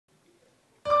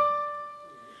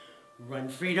Run,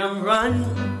 freedom, run.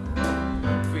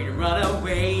 Freedom, run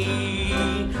away.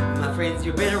 My friends,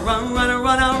 you better run, run,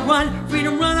 run, run, run.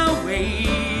 Freedom, run away.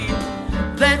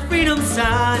 That freedom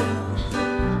sun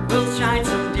will shine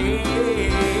someday.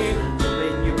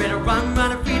 Then you better run,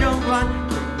 run, freedom, run.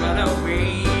 Run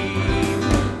away.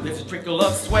 There's a trickle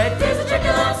of sweat. There's a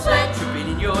trickle of sweat dripping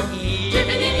in your ear.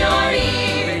 dripping in your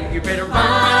ear. Then you better run,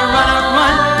 run, run,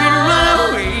 run. Freedom, run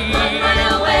away.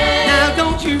 Run away. Now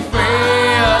don't you fret.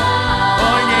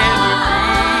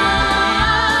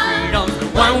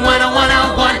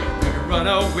 Run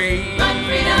away. Run,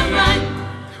 freedom, run.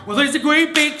 Well, there's a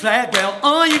great big flag bell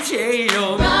on your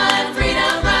tail. Run,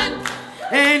 freedom, run.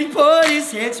 And he put his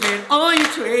henchmen on your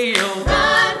trail.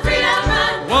 Run, freedom,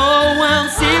 run. Whoa, I'm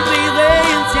simply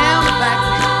laying down the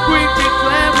backseat. Great big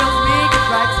flag bells make a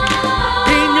tracksuit.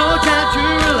 Ain't no time to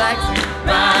relax.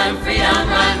 Run, freedom,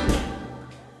 run.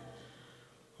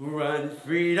 Run,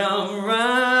 freedom, run.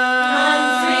 Run,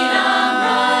 freedom,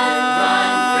 run.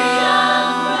 Run, freedom,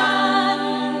 run.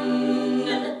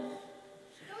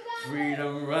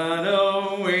 Freedom, run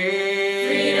away.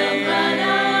 Freedom, run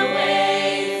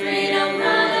away. Freedom,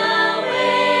 run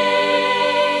away.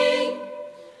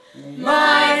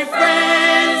 My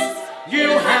friends, you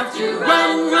have to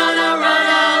run, run,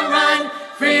 run, run.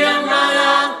 Freedom, run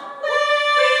away.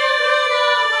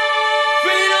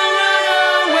 Freedom, run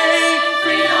away.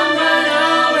 Freedom, run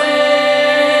away.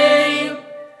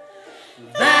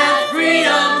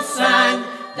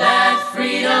 That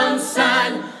freedom sun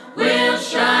will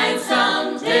shine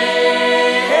someday.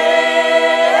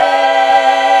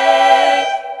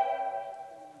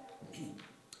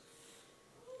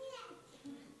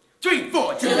 3,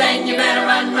 4, Till then you better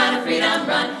run, run, freedom,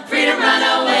 run. Freedom, run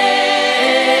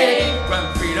away.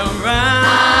 Run, freedom, run.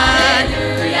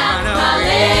 Hallelujah, Run away.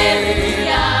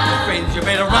 hallelujah. My friends, you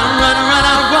better run, run, run,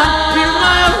 run. Freedom,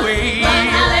 run away. Run,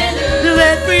 hallelujah.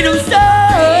 That freedom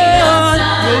sun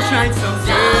will shine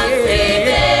someday.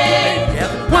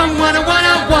 One, one, one,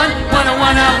 one, one,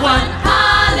 one, one.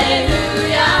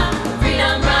 Hallelujah.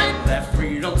 Freedom, run. That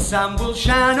freedom sun will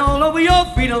shine all over your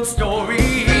freedom story.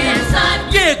 Freedom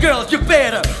sun. Yeah, girls, you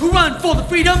better run for the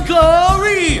freedom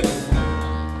glory.